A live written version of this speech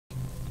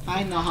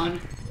Hi, Nahan.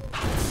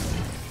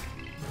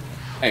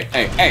 Hey!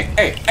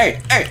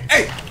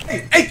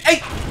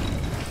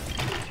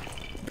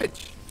 Bitch.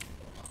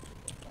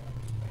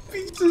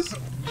 Jesus.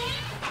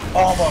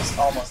 Almost.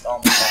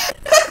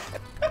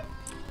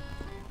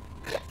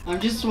 I'm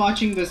just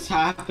watching this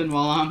happen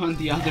while I'm on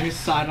the other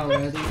side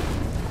already.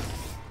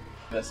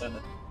 Yes. I'm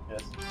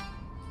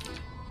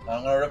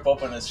gonna rip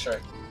open his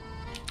shirt.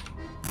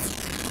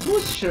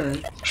 Whose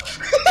shirt?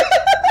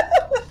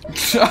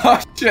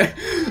 Oh shit.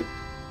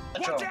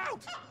 Watch out!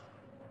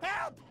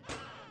 Help!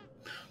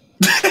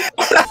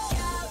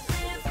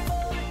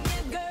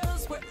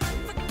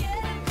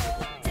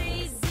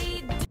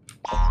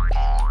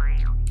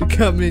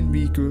 Come in,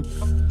 Miku.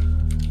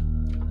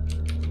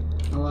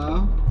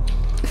 Hello?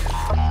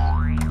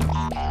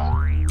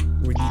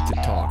 We need to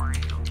talk.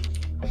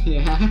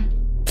 Yeah?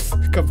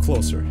 Come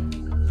closer.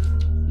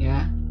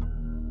 Yeah?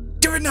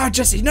 Do it now,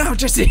 Jesse! Now,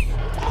 Jesse!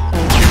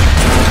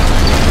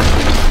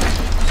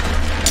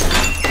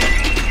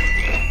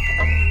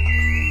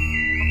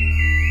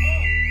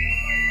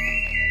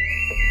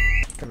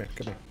 Come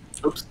here.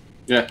 Oops.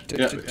 Yeah,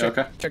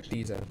 okay. Check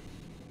these out.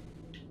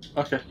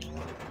 Okay.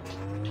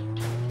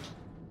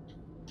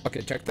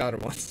 Okay, check the other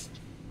ones.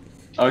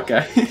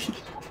 Okay.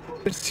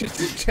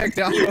 Check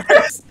the other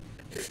ones.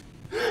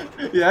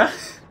 Yeah?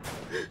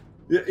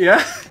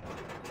 Yeah?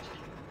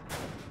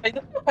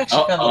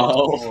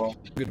 Oh.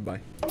 Goodbye.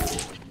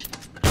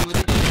 What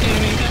did you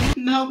say?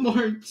 No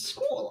more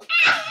school.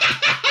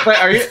 Wait,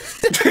 are you?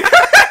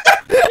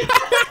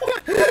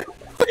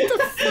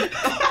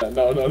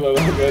 No.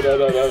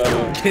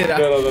 Get out.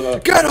 No.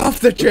 Get off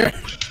the chair!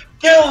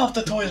 Get off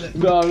the toilet!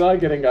 No, I'm not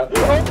getting up.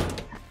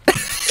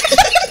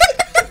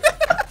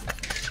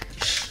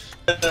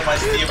 It's in my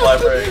Steam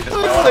library because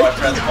one of my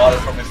friends bought it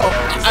from me for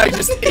no reason. I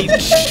just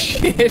ate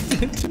shit.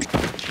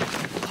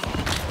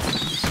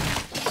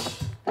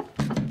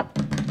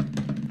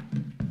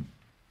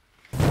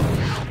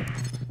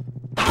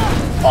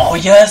 Oh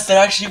yes, that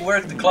actually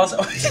worked. The closet.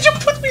 Oh, did you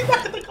put me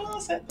back in the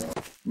closet?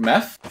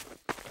 Meth?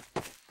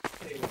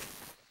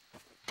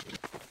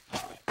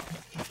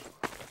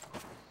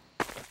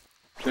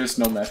 There's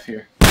no meth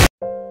here.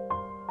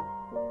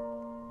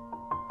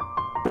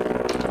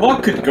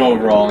 What could go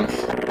wrong?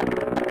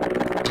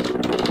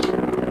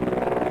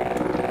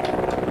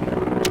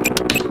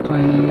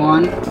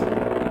 21.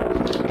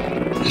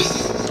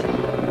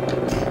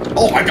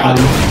 Oh my god!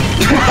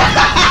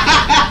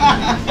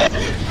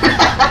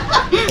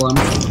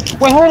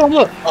 Wait, hold on,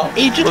 look! Oh,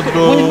 Agent, What the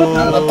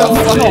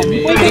fuck?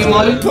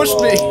 Anyone? Push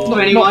me!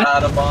 21.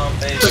 Not a bomb,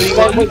 baby.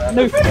 wait,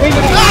 no, wait,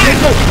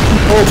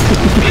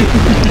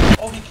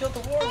 Oh, he killed the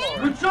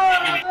warlord.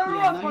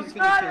 Yeah, now he's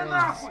gonna kill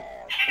us.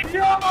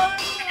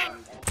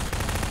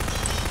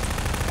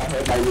 I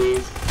hurt my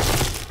knees.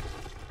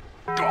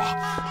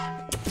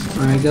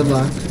 Alright, good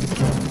luck.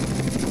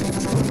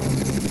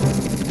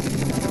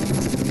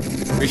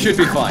 We should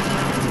be fine.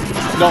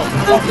 No,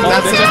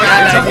 That's it's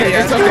okay. okay.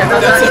 That's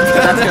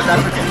good.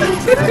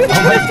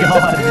 Oh my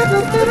god.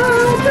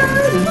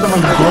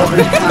 Someone's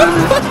blowing.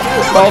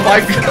 Oh my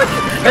god.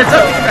 It's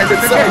okay, guys.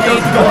 It's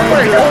okay. Don't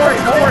worry.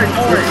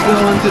 Go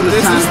into the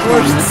This is time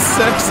worst corner.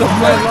 sex of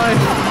my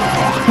life.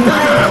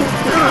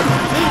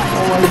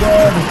 Oh my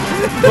god.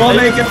 We'll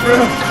make it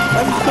through.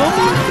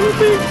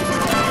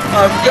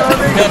 I'm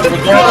coming.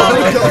 We're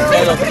going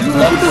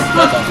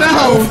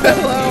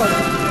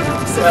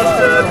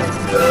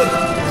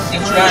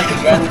He's ran.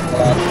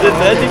 Did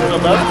magic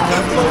come up?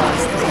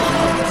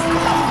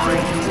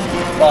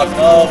 Fuck,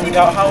 no, we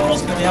got, how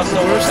else can we have so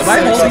much? Am I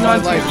holding on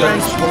to Like, you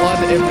there's guys?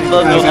 blood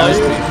everywhere. No.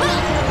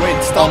 Wait,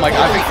 Oh stop. my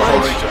god, I think the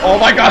whole region. Oh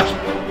my god!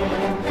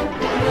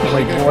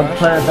 Wait, what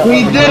planet that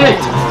We was? did it!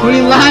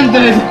 We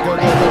landed!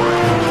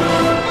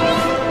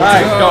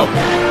 Alright, go.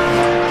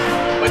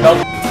 Wait, no.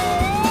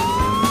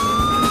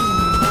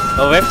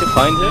 Oh, we have to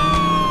find it?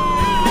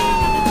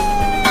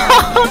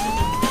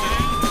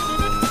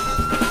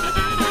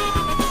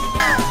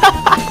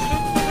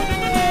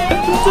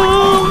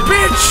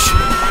 Bitch!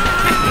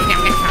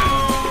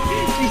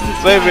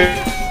 Maybe.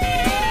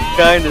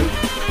 Kind of.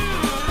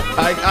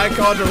 I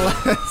caught her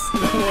last.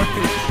 Don't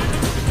worry.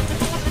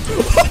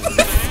 Oh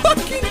my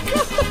fucking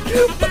god!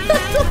 What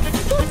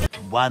the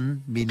fuck?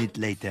 1 minute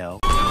later.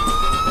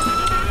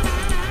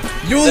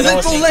 You Did anyone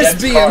little see Jen's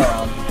lesbian! car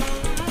around?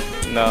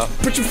 No.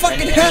 Put your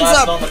fucking Any hands last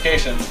up! known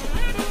locations?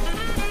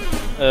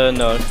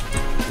 No.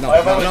 No,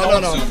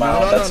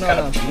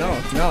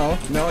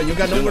 you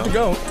got nowhere to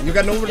go. You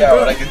got nowhere to Yeah, go.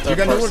 but I get You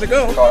got nowhere to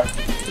go. car.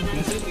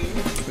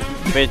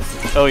 Wait,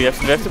 oh, we have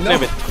to play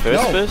with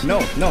first person? No,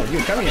 you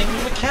come I here. mean,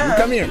 we You can.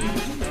 come here.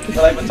 But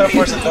like with third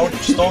person, don't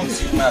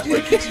shoot match where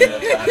you can see the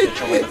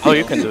advantage over the Oh,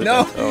 you can do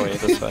No. that. Oh, yeah,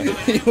 that's fine.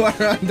 You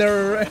are under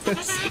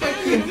arrest.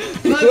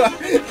 You are.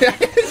 You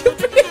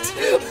bitch.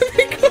 Let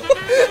me go.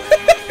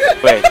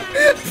 Wait.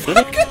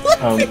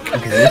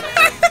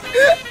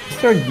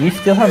 Sir, do you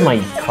still have my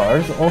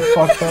cars all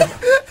fucked up?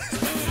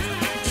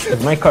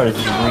 Because my car is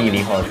really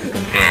hard to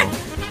control.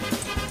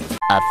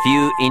 A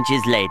few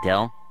inches later.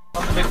 On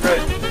the big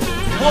bridge.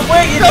 Well,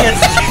 wait,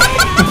 idiots!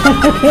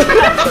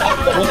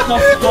 What the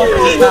fuck?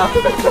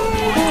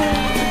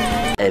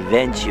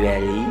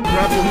 Eventually.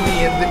 Grapple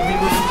me and then we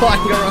will fly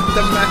around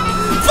the map.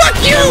 Fuck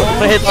you!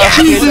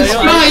 Jesus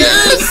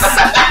Christ!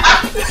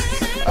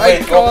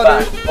 Wait, go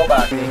back. Go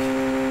back.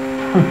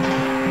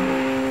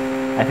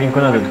 I think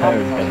one of the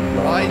tires got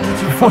blown. Why did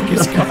you fuck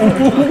his car?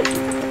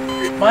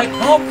 My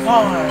cop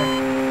car!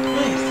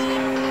 Please.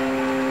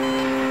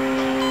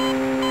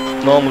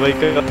 Non,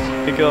 wake up.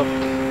 Wake up.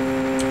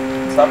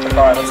 Stop the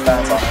car, let's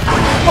dance on it.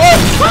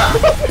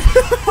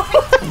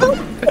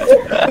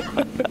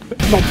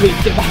 No, please,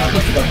 get back.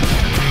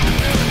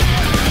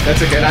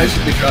 That's okay, I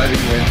should be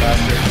driving way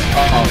faster.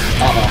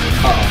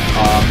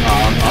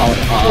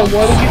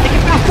 Why did you take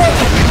it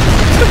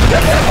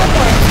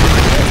back?